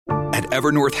At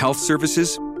Evernorth Health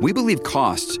Services, we believe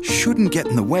costs shouldn't get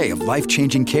in the way of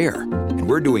life-changing care, and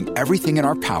we're doing everything in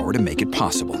our power to make it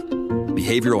possible.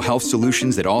 Behavioral health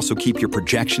solutions that also keep your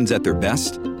projections at their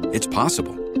best? It's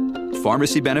possible.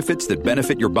 Pharmacy benefits that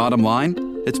benefit your bottom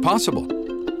line? It's possible.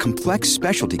 Complex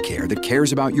specialty care that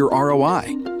cares about your ROI?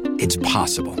 It's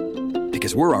possible.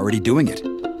 Because we're already doing it.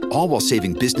 All while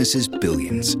saving businesses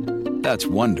billions. That's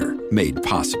Wonder made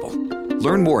possible.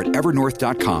 Learn more at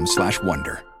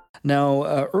evernorth.com/wonder.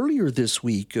 Now, earlier this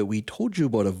week, we told you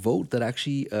about a vote that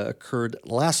actually occurred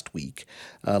last week,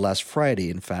 last Friday,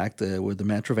 in fact, where the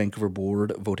Metro Vancouver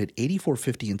Board voted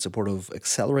 84-50 in support of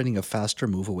accelerating a faster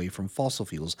move away from fossil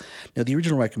fuels. Now, the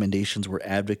original recommendations were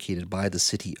advocated by the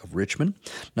City of Richmond.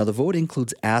 Now, the vote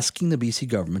includes asking the BC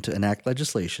government to enact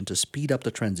legislation to speed up the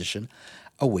transition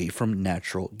away from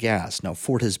natural gas. Now,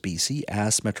 Fortis BC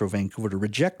asked Metro Vancouver to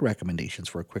reject recommendations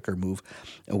for a quicker move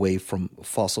away from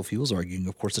fossil fuels, arguing,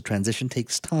 of course, the transition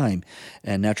takes time,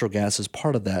 and natural gas is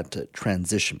part of that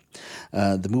transition.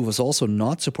 The move was also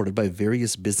not supported by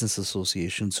various business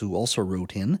associations who also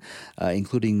wrote in,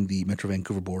 including the Metro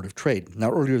Vancouver Board of Trade.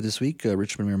 Now, earlier this week,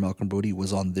 Richmond Mayor Malcolm Brody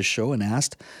was on this show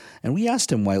and we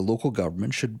asked him why local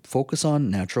government should focus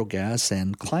on natural gas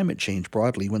and climate change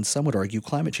broadly when some would argue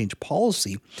climate change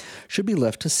policy should be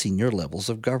left to senior levels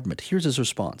of government. Here's his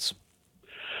response.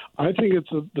 I think it's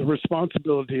the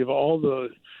responsibility of all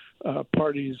the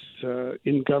parties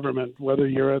in government, whether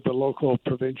you're at the local,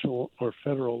 provincial, or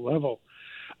federal level.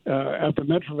 At the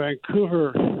Metro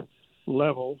Vancouver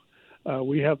level,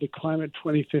 we have the Climate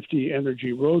 2050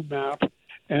 Energy Roadmap,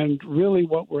 and really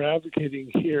what we're advocating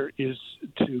here is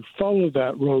to follow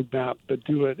that roadmap, but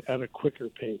do it at a quicker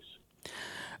pace.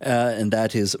 And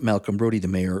that is Malcolm Brody, the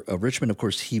mayor of Richmond. Of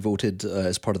course, he voted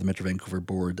as part of the Metro Vancouver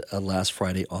Board last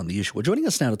Friday on the issue. Well, joining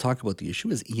us now to talk about the issue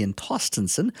is Ian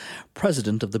Tostenson,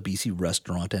 president of the BC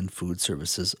Restaurant and Food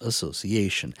Services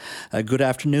Association. Good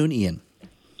afternoon, Ian.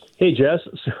 Hey, Jess.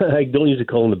 I don't usually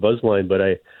call him the buzzline, but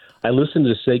I listened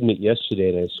to the segment yesterday,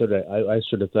 and I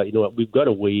sort of thought, you know what, we've got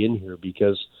to weigh in here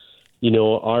because, you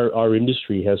know, our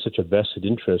industry has such a vested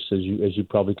interest, as you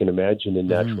probably can imagine, in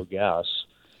natural gas.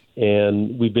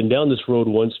 And we've been down this road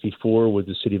once before with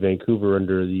the City of Vancouver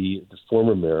under the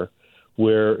former mayor,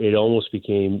 where it almost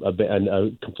became a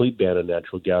complete ban on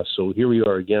natural gas. So here we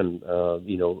are again,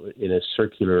 you know, in a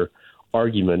circular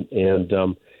argument.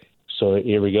 And so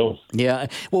here we go. Yeah.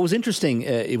 What was interesting,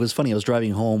 it was funny. I was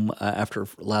driving home after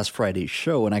last Friday's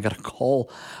show, and I got a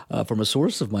call from a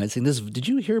source of mine saying, did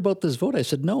you hear about this vote? I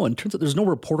said, no. And it turns out there's no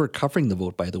reporter covering the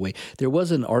vote, by the way. There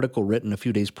was an article written a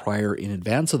few days prior in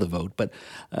advance of the vote, but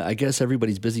I guess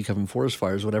everybody's busy covering forest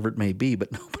fires, whatever it may be,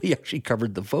 but nobody actually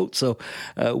covered the vote. So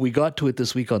we got to it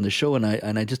this week on the show, and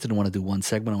I just didn't want to do one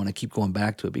segment. I want to keep going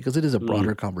back to it because it is a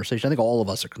broader conversation. I think all of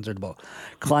us are concerned about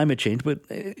climate change, but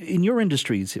in your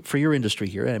industries, for your industry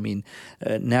here, I mean,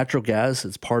 natural gas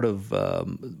is part of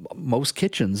most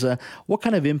kitchens. What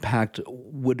kind of impact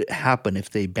would happen if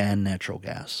they ban natural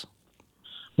gas?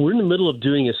 We're in the middle of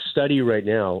doing a study right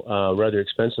now, rather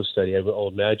expensive study, I'll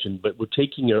imagine, but we're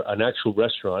taking an actual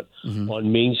restaurant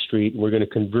on Main Street, and we're going to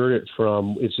convert it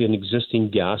it's an existing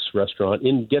gas restaurant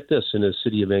get this, in a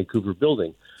City of Vancouver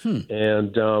building.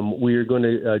 And we are going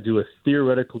to do a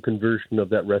theoretical conversion of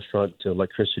that restaurant to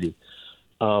electricity.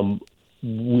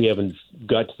 We haven't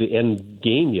got to the end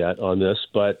game yet on this,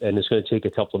 and it's going to take a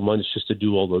couple of months just to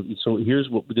do all the. So here's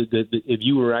what: if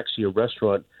you were actually a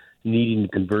restaurant needing to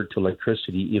convert to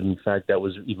electricity, if in fact that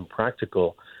was even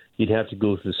practical, you'd have to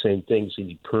go through the same things. You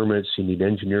need permits, you need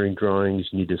engineering drawings,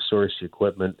 you need to source the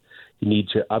equipment, you need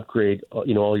to upgrade,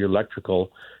 you know, all your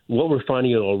electrical. What we're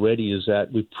finding out already is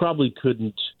that we probably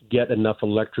couldn't get enough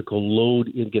electrical load,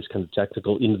 it gets kind of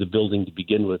technical, into the building to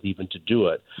begin with, even to do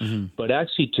it. But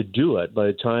actually to do it, by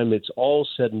the time it's all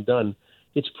said and done,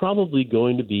 it's probably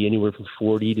going to be anywhere from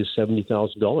 $40,000 to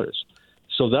 $70,000.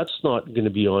 So that's not going to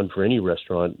be on for any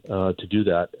restaurant to do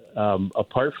that,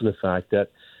 apart from the fact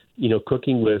that, you know,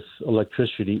 cooking with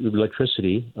electricity, you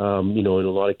know, in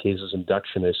a lot of cases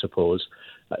induction, I suppose,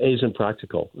 isn't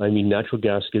practical. I mean, natural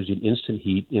gas gives you instant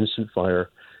heat, instant fire.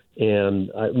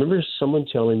 And I remember someone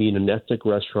telling me in an ethnic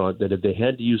restaurant that if they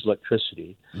had to use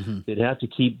electricity, they'd have to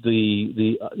keep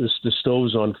the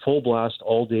stoves on full blast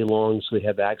all day long so they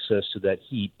have access to that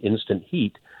heat, instant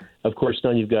heat. Of course,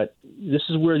 now this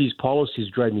is where these policies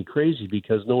drive me crazy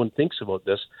because no one thinks about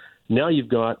this. Now you've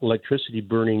got electricity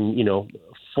burning, you know,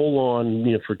 full on,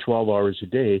 you know, for 12 hours a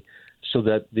day, so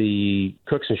that the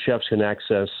cooks and chefs can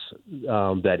access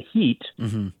that heat.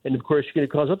 And of course, you're going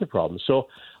to cause other problems. So,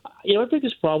 you know, our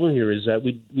biggest problem here is that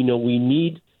we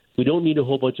don't need a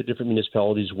whole bunch of different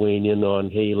municipalities weighing in on,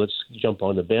 hey, let's jump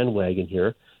on the bandwagon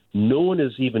here. No one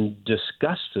has even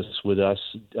discussed this with us,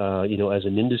 as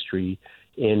an industry,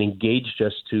 and engaged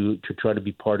us to try to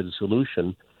be part of the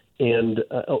solution, and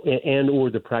or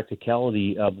the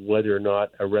practicality of whether or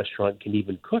not a restaurant can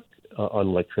even cook on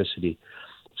electricity.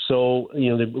 So,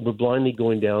 we're blindly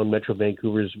going down. Metro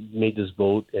Vancouver's made this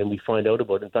vote, and we find out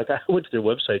about it. In fact, I went to their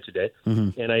website today,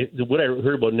 and what I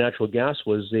heard about natural gas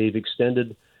was they've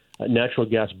extended natural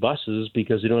gas buses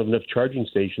because they don't have enough charging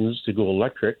stations to go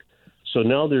electric. So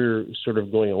now they're sort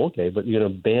of going, okay, but you're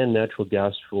going to ban natural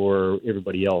gas for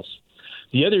everybody else.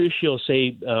 The other issue I'll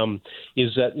say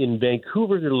is that in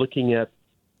Vancouver, they're looking at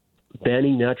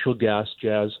banning natural gas,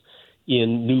 Jazz,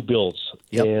 in new builds.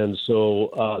 Yep. And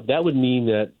so that would mean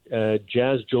that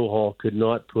Jazz Johal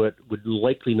would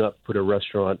likely not put a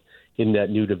restaurant in that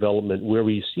new development where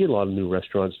we see a lot of new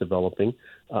restaurants developing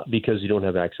because you don't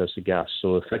have access to gas.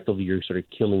 So effectively, you're sort of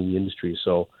killing the industry.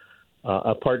 So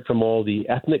apart from all the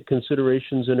ethnic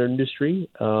considerations in our industry,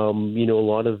 a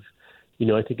lot of,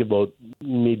 I think about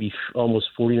maybe almost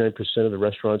 49% of the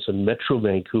restaurants in Metro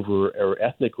Vancouver are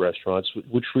ethnic restaurants,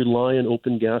 which rely on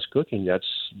open gas cooking. That's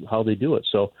how they do it.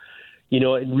 So,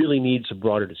 it really needs a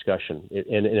broader discussion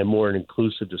and a more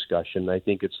inclusive discussion. I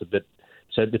think it's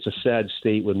a sad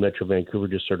state when Metro Vancouver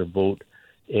just sort of vote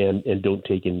and don't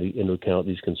take into account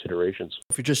these considerations.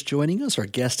 If you're just joining us, our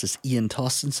guest is Ian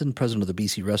Tostenson, president of the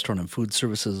BC Restaurant and Food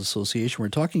Services Association. We're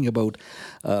talking about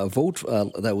a vote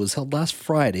that was held last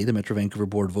Friday. The Metro Vancouver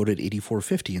Board voted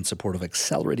 84-50 in support of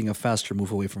accelerating a faster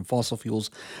move away from fossil fuels.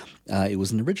 It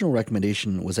was an original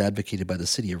recommendation, was advocated by the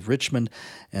City of Richmond,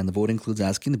 and the vote includes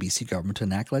asking the BC government to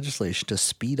enact legislation to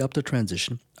speed up the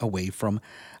transition away from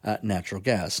natural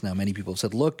gas. Now, many people have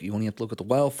said, look, you only have to look at the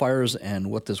wildfires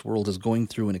and what this world is going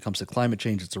through when it comes to climate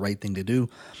change. It's the right thing to do.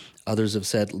 Others have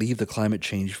said, leave the climate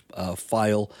change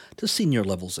file to senior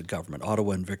levels of government,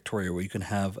 Ottawa and Victoria, where you can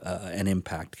have an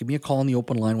impact. Give me a call on the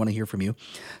open line. I want to hear from you.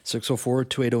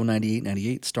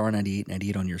 604-280-9898, star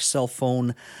 9898 on your cell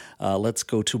phone. Let's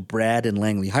go to Brad in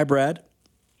Langley. Hi, Brad.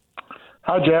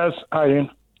 Hi, Jazz. Hi, Ian.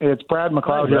 It's Brad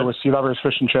McLeod here with Sea Lovers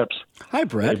Fish and Chips. Hi,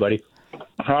 Brad. Hey, buddy.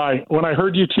 Hi. When I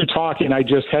heard you two talking, I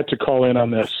just had to call in on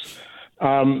this.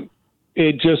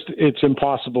 It's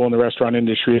impossible in the restaurant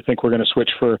industry. I think we're going to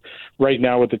switch for right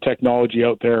now with the technology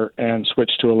out there and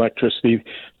switch to electricity.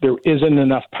 There isn't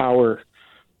enough power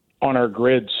on our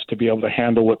grids to be able to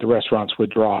handle what the restaurants would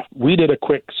draw. We did a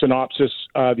quick synopsis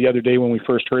the other day when we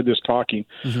first heard this talking,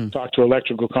 talked to an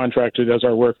electrical contractor that does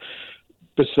our work.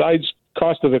 Besides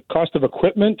cost of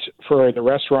equipment for the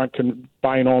restaurant,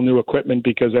 buying all new equipment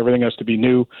because everything has to be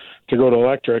new to go to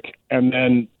electric, and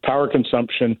then power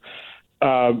consumption,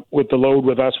 with the load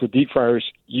with us with deep fryers,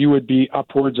 you would be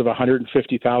upwards of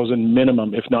 150,000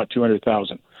 minimum, if not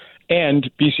 200,000. And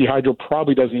BC Hydro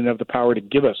probably doesn't even have the power to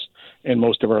give us in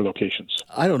most of our locations.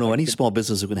 I don't know any small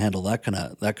business who can handle that kind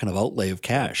of outlay of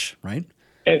cash, right?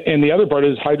 And the other part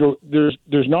is hydro. There's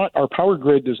not, our power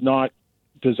grid is not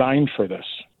designed for this.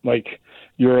 Like,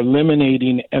 you're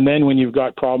eliminating, and then when you've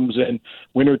got problems in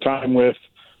wintertime with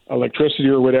electricity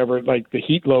or whatever, like the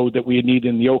heat load that we need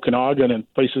in the Okanagan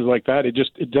and places like that,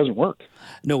 it doesn't work.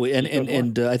 No,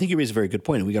 and I think you raise a very good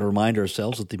point. And we got to remind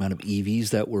ourselves with the amount of EVs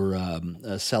that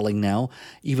we're selling now,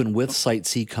 even with Site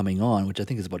C coming on, which I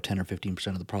think is about 10 or 15%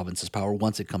 of the province's power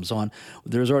once it comes on.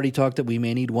 There's already talk that we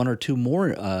may need one or two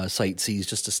more Site Cs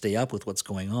just to stay up with what's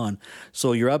going on.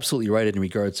 So you're absolutely right in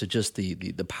regards to just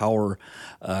the power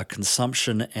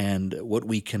consumption and what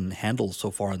we can handle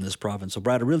so far in this province. So,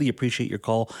 Brad, I really appreciate your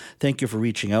call. Thank you for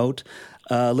reaching out.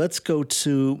 Let's go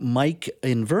to Mike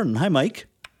in Vernon. Hi, Mike.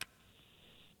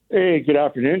 Hey, good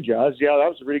afternoon, Jazz. Yeah, that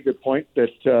was a really good point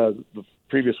that the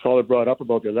previous caller brought up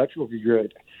about the electrical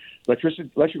grid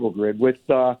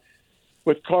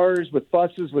with cars, with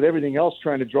buses, with everything else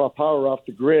trying to draw power off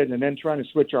the grid and then trying to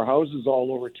switch our houses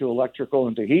all over to electrical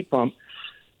and to heat pump.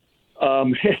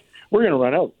 We're going to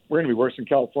run out. We're going to be worse than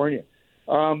California.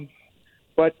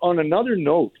 But on another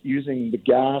note, using the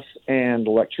gas and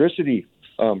electricity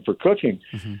for cooking,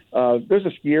 there's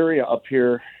a ski area up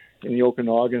here in the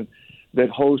Okanagan that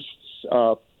hosts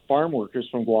farm workers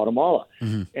from Guatemala.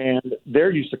 And they're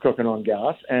used to cooking on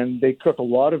gas, and they cook a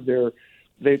lot of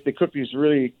they cook these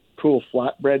really cool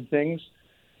flatbread things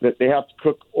that they have to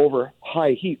cook over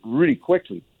high heat really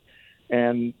quickly.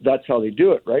 And that's how they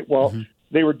do it, right? Well,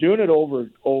 they were doing it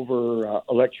over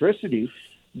electricity,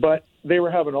 but they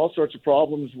were having all sorts of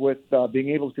problems with being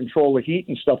able to control the heat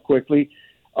and stuff quickly,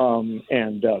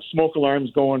 and smoke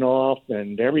alarms going off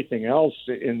and everything else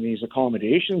in these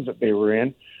accommodations that they were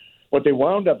in. What they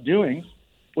wound up doing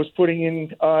was putting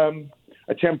in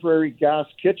a temporary gas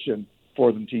kitchen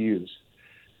for them to use.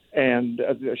 and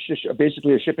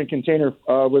basically a shipping container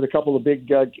with a couple of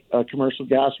big commercial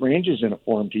gas ranges in it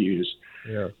for them to use.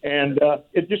 Yeah. And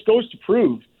it just goes to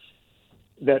prove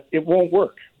that it won't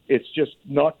work. It's just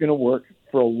not going to work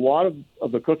for a lot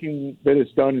of the cooking that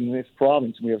is done in this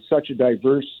province. We have such a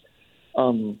diverse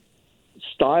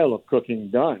style of cooking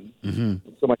done,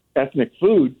 so much ethnic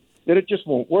food, that it just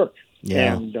won't work.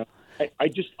 Yeah. And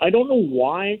I don't know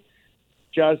why,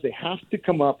 Jazz, they have to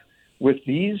come up with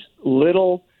these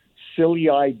little silly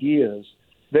ideas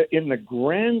that in the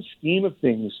grand scheme of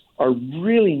things are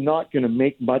really not going to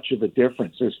make much of a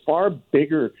difference. There's far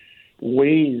bigger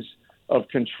ways of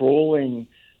controlling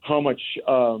how much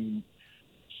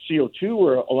CO2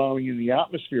 we're allowing in the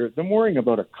atmosphere than worrying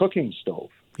about a cooking stove.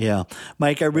 Yeah.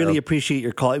 Mike, I really appreciate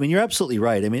your call. I mean, you're absolutely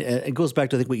right. I mean, it goes back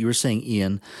to, I think, what you were saying,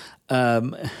 Ian. At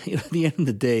the end of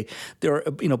the day, there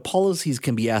are, policies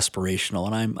can be aspirational,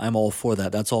 and I'm all for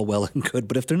that. That's all well and good.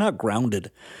 But if they're not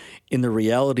grounded in the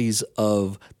realities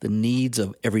of the needs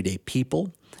of everyday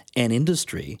people and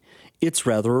industry, it's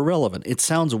rather irrelevant. It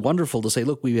sounds wonderful to say,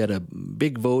 look, we had a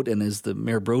big vote, and as the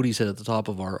Mayor Brody said at the top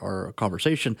of our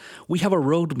conversation, we have a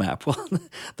roadmap. Well,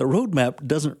 the roadmap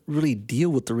doesn't really deal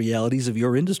with the realities of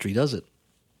your industry, does it?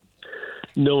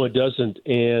 No, it doesn't.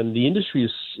 And the industry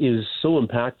is so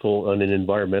impactful on an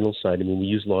environmental side. I mean, we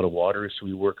use a lot of water, so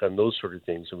we work on those sort of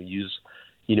things. And we use,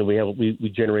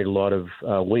 we generate a lot of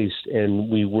waste, and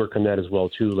we work on that as well,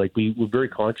 too. Like, we're very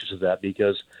conscious of that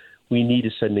because we need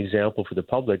to set an example for the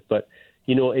public. But,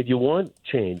 if you want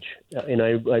change, and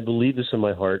I believe this in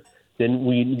my heart, then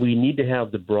we need to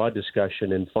have the broad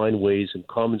discussion and find ways and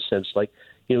common sense. Like,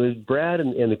 Brad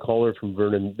and the caller from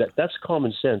Vernon, that's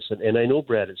common sense. And I know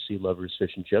Brad at Sea Lovers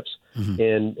Fish and Chips,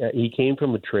 and he came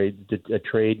from a trade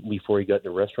before he got in the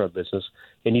restaurant business,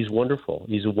 and he's wonderful.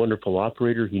 He's a wonderful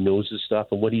operator. He knows his stuff,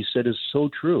 and what he said is so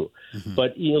true.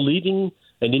 But, leaving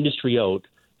an industry out,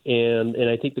 and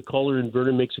I think the caller in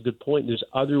Vernon makes a good point. There's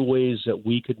other ways that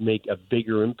we could make a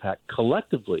bigger impact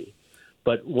collectively.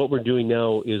 But what we're doing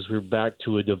now is we're back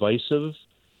to a divisive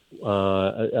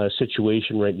a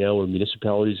situation right now where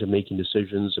municipalities are making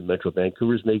decisions, and Metro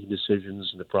Vancouver is making decisions,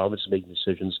 and the province is making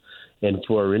decisions. And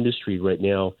for our industry right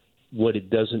now, what it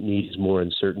doesn't need is more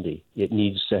uncertainty. It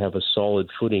needs to have a solid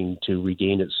footing to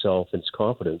regain itself and its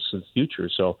confidence in the future.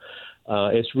 So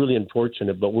it's really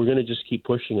unfortunate, but we're going to just keep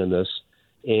pushing on this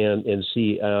and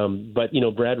see. But,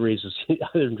 Brad raises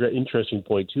another interesting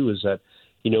point, too, is that,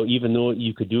 even though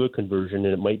you could do a conversion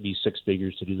and it might be six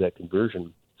figures to do that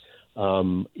conversion,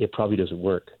 it probably doesn't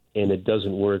work. And it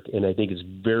doesn't work. And I think it's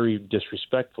very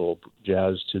disrespectful,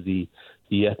 Jazz, to the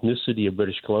ethnicity of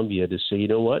British Columbia to say, you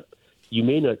know what, you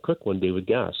may not cook one day with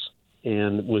gas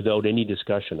and without any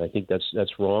discussion. I think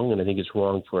that's wrong. And I think it's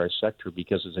wrong for our sector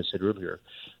because, as I said earlier,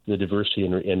 the diversity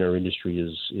in our industry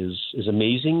is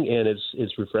amazing, and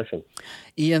it's refreshing.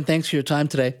 Ian, thanks for your time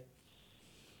today.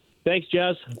 Thanks,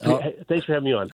 Jazz. Thanks for having me on.